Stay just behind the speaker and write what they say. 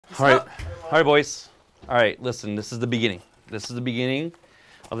All right, boys. All right, listen, this is the beginning. This is the beginning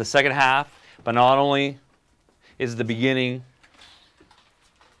of the second half, but not only is it the beginning,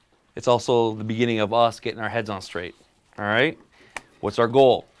 it's also the beginning of us getting our heads on straight. All right? What's our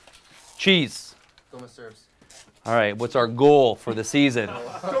goal? Cheese. Don't miss serves. All right, what's our goal for the season?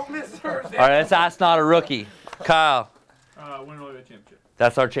 Don't miss serves. All right, that's not a rookie. Kyle. Win the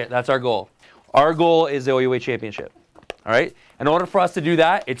championship. That's our goal. Our goal is the OUA championship. All right? In order for us to do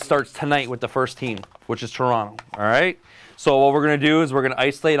that, it starts tonight with the first team, which is Toronto. All right? So what we're going to do is we're going to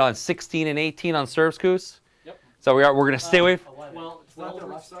isolate on 16 and 18 on serves, Coos. Yep. So we're going to stay away. Well, it's not the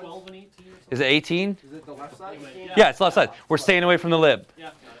left side. 12 and 18 or something. Is it 18? Is it the left side? Yeah, it's left side. We're staying away from the lib. Yeah,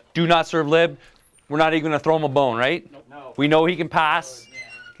 got it. Do not serve lib. We're not even going to throw him a bone, right? Nope. No. We know he can pass.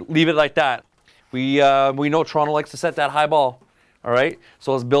 Leave it like that. We know Toronto likes to set that high ball. All right?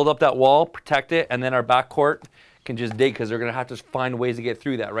 So let's build up that wall, protect it, and then our backcourt can just dig because they're going to have to find ways to get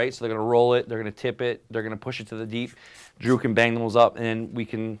through that, right? So they're going to roll it, they're going to tip it, they're going to push it to the deep. Drew can bang those up, and we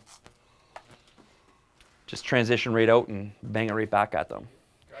can just transition right out and bang it right back at them.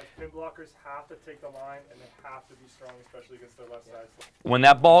 Guys, pin blockers have to take the line, and they have to be strong, especially against their left side. When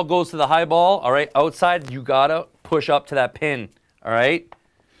that ball goes to the high ball, all right, outside, you got to push up to that pin, all right?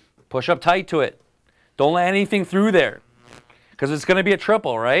 Push up tight to it. Don't let anything through there because it's going to be a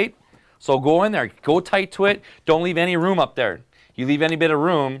triple, right? So go in there, go tight to it. Don't leave any room up there. You leave any bit of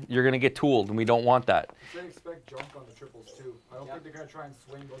room, you're going to get tooled, and we don't want that. They expect junk on the triples too. I don't think they're going to try and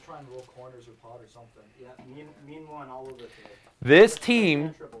swing. They'll try and roll corners or pot or something. Yeah, mean one all over today. This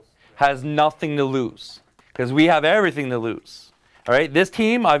team has nothing to lose because we have everything to lose. All right, this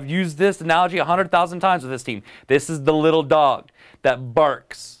team, I've used this analogy 100,000 times with this team. This is the little dog that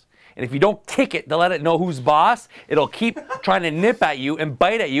barks. And if you don't kick it to let it know who's boss, it'll keep trying to nip at you and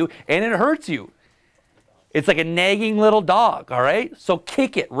bite at you, and it hurts you. It's like a nagging little dog, all right? So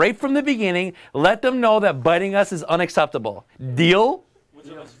kick it right from the beginning. Let them know that biting us is unacceptable. Deal?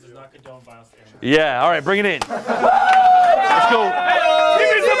 Windsor does not condone violence. Yeah, all right, bring it in. Let's go.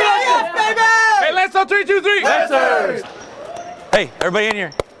 Hey, let's go 3, 2, 3. Lancers! Hey, everybody in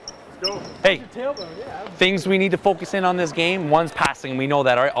here. Go. Hey, things we need to focus in on this game. One's passing. We know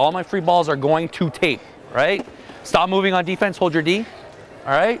that, all right? All my free balls are going to tape, right? Stop moving on defense. Hold your D,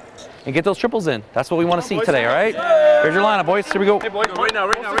 all right? And get those triples in. That's what we want to see today, all right? Here's your lineup, boys. Here we go. Hey, boys, right now.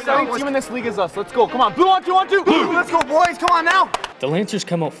 The team in this league is us. Let's go. Come on. Blue on 2 on 2. Blue. Let's go, boys. Come on now. The Lancers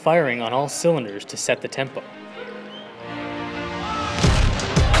come out firing on all cylinders to set the tempo.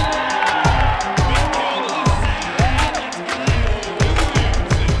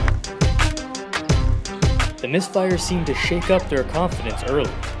 The misfires seem to shake up their confidence early.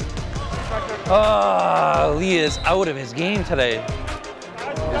 Lee is out of his game today.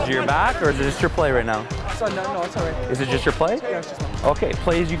 Is it your back or is it just your play right now? No, it's all right. Is it just your play? Yeah, it's just mine. Okay,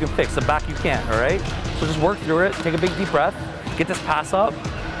 plays you can fix. The back you can't, all right? So just work through it. Take a big deep breath. Get this pass up.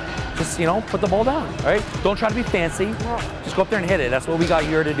 Just, put the ball down, all right? Don't try to be fancy. Just go up there and hit it. That's what we got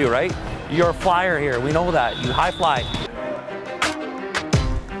here to do, right? You're a flyer here. We know that. You high fly.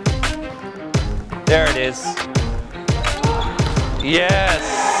 There it is. Yes.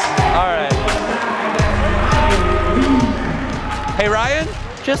 All right. Hey, Ryan,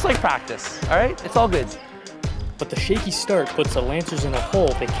 just like practice, all right? It's all good. But the shaky start puts the Lancers in a hole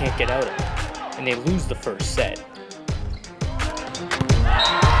they can't get out of, and they lose the first set.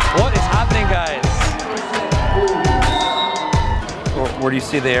 What is happening, guys? Where do you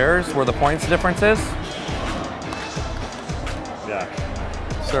see the errors? Where the points difference is? Yeah.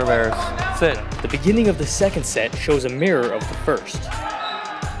 Serve errors. That's it. The beginning of the second set shows a mirror of the first.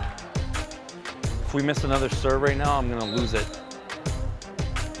 If we miss another serve right now, I'm going to lose it.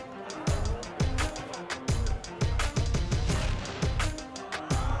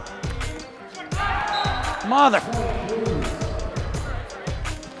 Mother.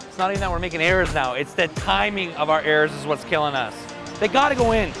 It's not even that we're making errors now. It's the timing of our errors is what's killing us. They got to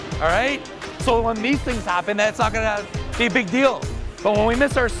go in, all right? So when these things happen, that's not going to be a big deal. But when we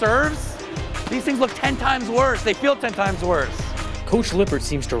miss our serves, these things look 10 times worse. They feel 10 times worse. Coach Lippert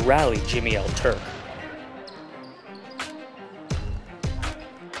seems to rally Jimmy L. Turk.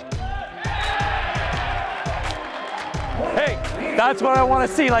 Hey, that's what I want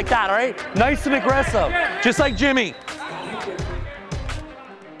to see, like that, all right? Nice and aggressive, just like Jimmy.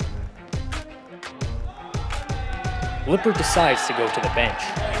 Lippert decides to go to the bench.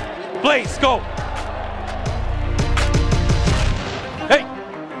 Blaze, go. Hey.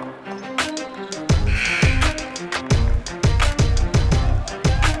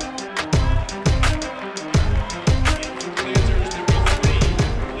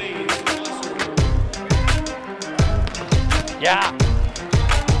 Yeah.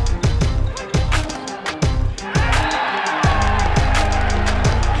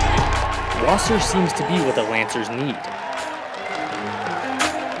 Wasser seems to be what the Lancers need.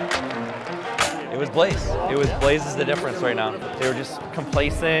 It was Blaze. It was Blaze is the difference right now. They were just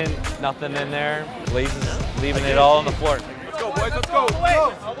complacent, nothing in there. Blaze is leaving it all on the floor. Let's go, boys, let's go.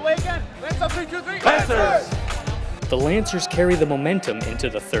 All the way again. Lance up, 3, 2, 3. Lancers! The Lancers carry the momentum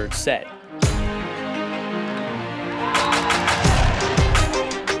into the third set.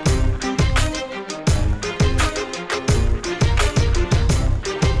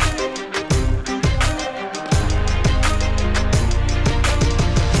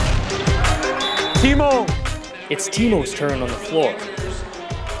 Timo! It's Timo's turn on the floor.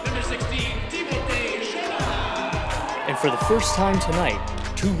 And for the first time tonight,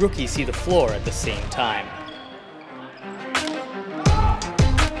 two rookies see the floor at the same time.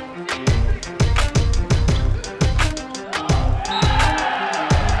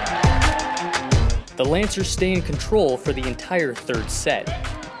 The Lancers stay in control for the entire third set.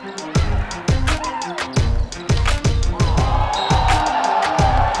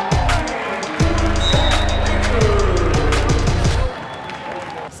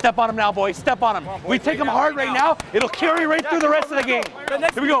 Step on him now, boys. Step on him. We take him hard right now. It'll carry right through the rest of the game.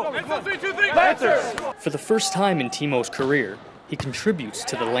 Here we go. Lancers! For the first time in Timo's career, he contributes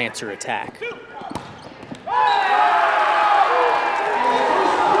to the Lancer attack.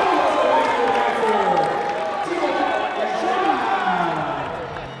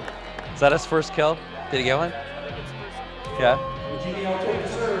 Is that his first kill? Did he get one? Yeah.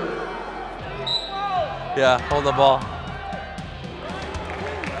 Yeah, hold the ball.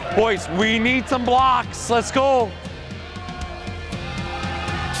 Boys, we need some blocks. Let's go.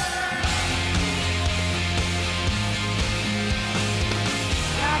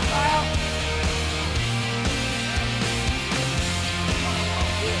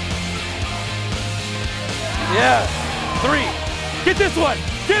 Yeah. 3. Get this one.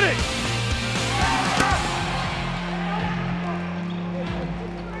 Get it.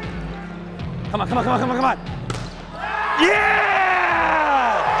 Come on, come on, come on, come on, come on. Yeah!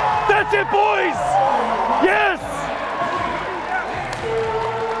 That's it, boys! Yes!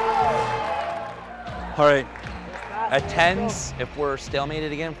 All right. At 10s, if we're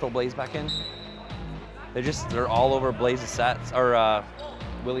stalemated again, throw Blaze back in. They're all over Blaze's sets, or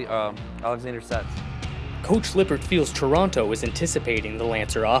Alexander's sets. Coach Lippert feels Toronto is anticipating the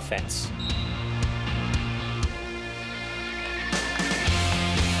Lancer offense.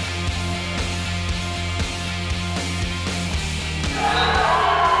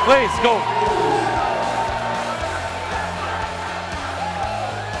 Blaze, go. I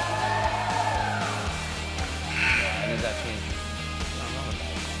need that change.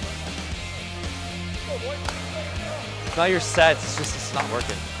 It's not your sets, it's just it's not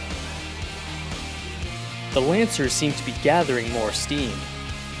working. The Lancers seem to be gathering more steam.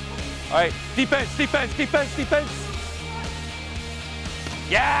 All right, defense, defense, defense, defense.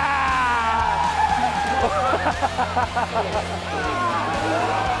 Yeah!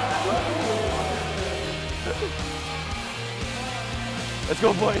 Let's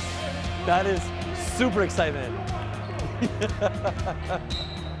go, boys. That is super excitement.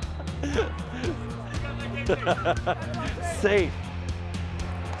 Safe.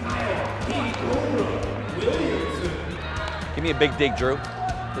 Give me a big dig, Drew.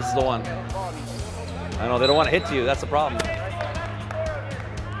 This is the one. I know, they don't want to hit to you. That's the problem.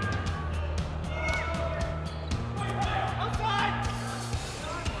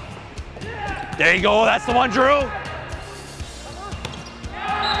 There you go. That's the one, Drew.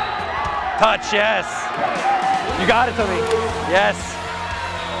 Touch, yes. You got it to me. Yes.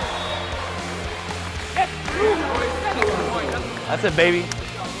 That's it, baby.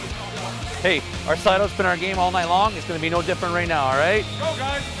 Hey, our side-out's been our game all night long. It's going to be no different right now, all right? Go,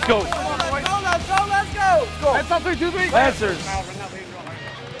 guys. Let's go. Let's go, let's go. Let's up, 3, 2, 3. Lancers.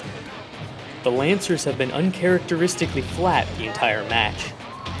 The Lancers have been uncharacteristically flat the entire match.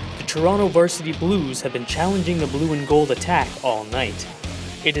 The Toronto Varsity Blues have been challenging the blue and gold attack all night.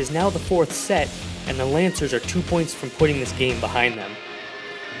 It is now the fourth set, and the Lancers are 2 points from putting this game behind them.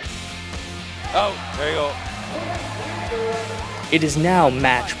 Oh, there you go. It is now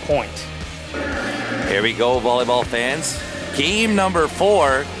match point. Here we go, volleyball fans. Game number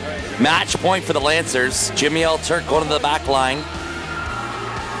 4, match point for the Lancers. Jimmy L. Turk going to the back line.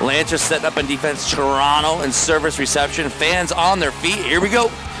 Lancers setting up in defense. Toronto in service reception. Fans on their feet. Here we go.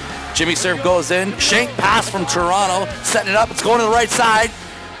 Jimmy serve goes in. Shank pass from Toronto. Setting it up. It's going to the right side.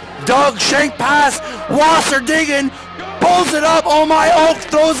 Doug shank pass. Wasser digging. Pulls it up. Oh my, Oak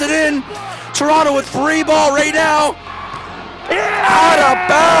throws it in. Toronto with free ball right now. Out of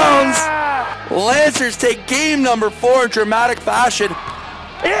bounds. Lancers take game number 4 in dramatic fashion.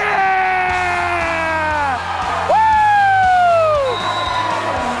 Yeah!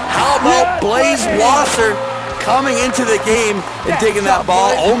 Blasé Wasser coming into the game and digging that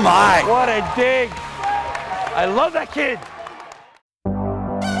ball. Oh my. What a dig. I love that kid.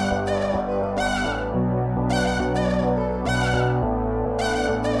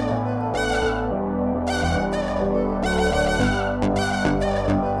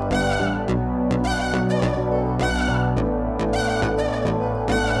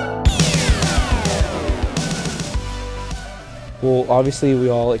 Well, obviously we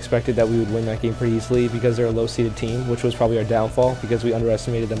all expected that we would win that game pretty easily because they're a low-seeded team, which was probably our downfall because we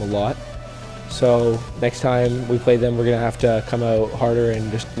underestimated them a lot. So next time we play them, we're going to have to come out harder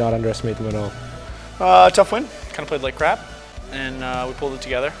and just not underestimate them at all. Tough win. Kind of played like crap, and we pulled it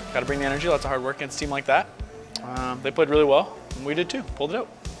together. Got to bring the energy, lots of hard work against a team like that. They played really well, and we did too. Pulled it out.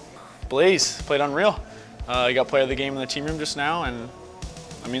 Blasé played unreal. He got player of the game in the team room just now, and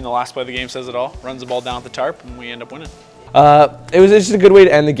I mean the last play of the game says it all. Runs the ball down at the tarp, and we end up winning. It was just a good way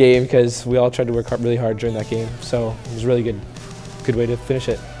to end the game because we all tried to work really hard during that game. So it was a really good way to finish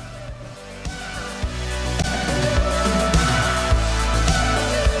it.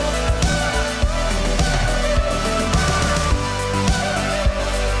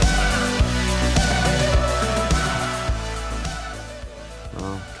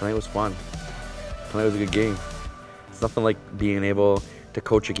 Tonight was fun. Tonight was a good game. It's nothing like being able to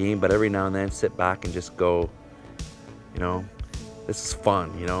coach a game, but every now and then sit back and just go, you know, this is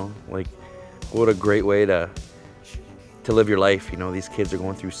fun, you know, like what a great way to live your life. You know, these kids are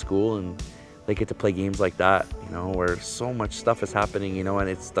going through school and they get to play games like that, you know, where so much stuff is happening, you know, and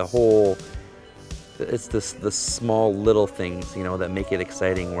it's the small little things, you know, that make it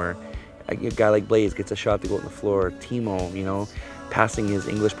exciting, where a guy like Blasé gets a shot to go on the floor. Timo, you know, passing his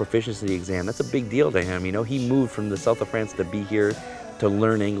English proficiency exam, that's a big deal to him, you know. He moved from the south of France to be here to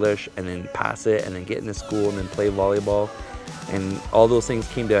learn English and then pass it and then get into school and then play volleyball, and all those things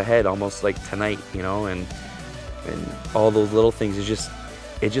came to a head almost like tonight, you know, and all those little things, it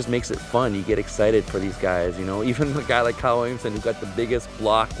just makes it fun. You get excited for these guys, you know. Even a guy like Kyle Williamson, who got the biggest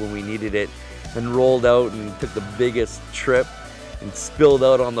block when we needed it and rolled out and took the biggest trip and spilled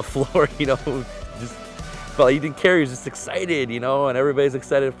out on the floor, you know, just felt like he didn't care. He was just excited, you know, and everybody's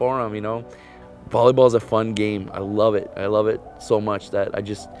excited for him, you know. Volleyball is a fun game. I love it. I love it so much that I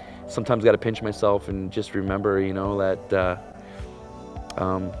just sometimes got to pinch myself and just remember, you know, that,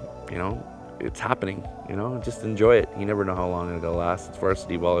 you know, it's happening, you know, just enjoy it. You never know how long it'll last. It's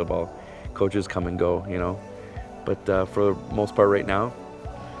varsity volleyball. Coaches come and go, you know. But for the most part right now,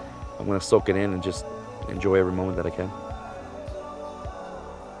 I'm going to soak it in and just enjoy every moment that I can.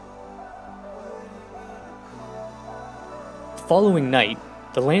 The following night,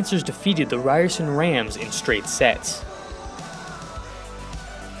 the Lancers defeated the Ryerson Rams in straight sets.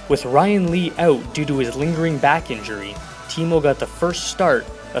 With Ryan Lee out due to his lingering back injury, Timo got the first start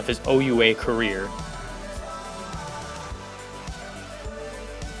of his OUA career.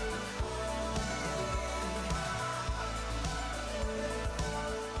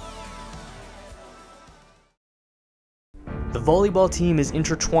 The volleyball team is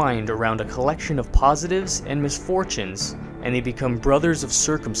intertwined around a collection of positives and misfortunes, and they become brothers of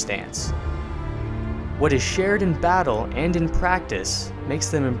circumstance. What is shared in battle and in practice makes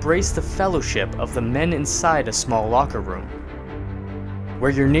them embrace the fellowship of the men inside a small locker room. Where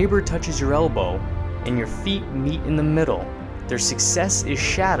your neighbor touches your elbow and your feet meet in the middle, their success is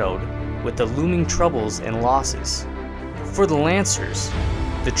shadowed with the looming troubles and losses. For the Lancers,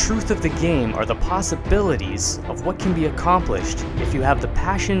 the truth of the game are the possibilities of what can be accomplished if you have the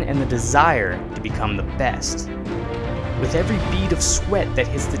passion and the desire to become the best. With every bead of sweat that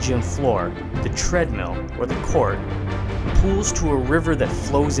hits the gym floor, the treadmill, or the court, pools to a river that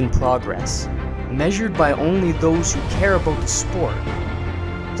flows in progress, measured by only those who care about the sport.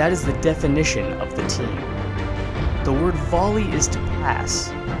 That is the definition of the team. The word volley is to pass.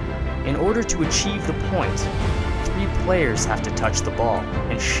 In order to achieve the point, 3 players have to touch the ball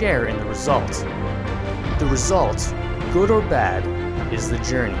and share in the result. The result, good or bad, is the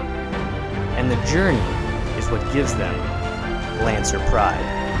journey. And the journey is what gives them Lancer pride.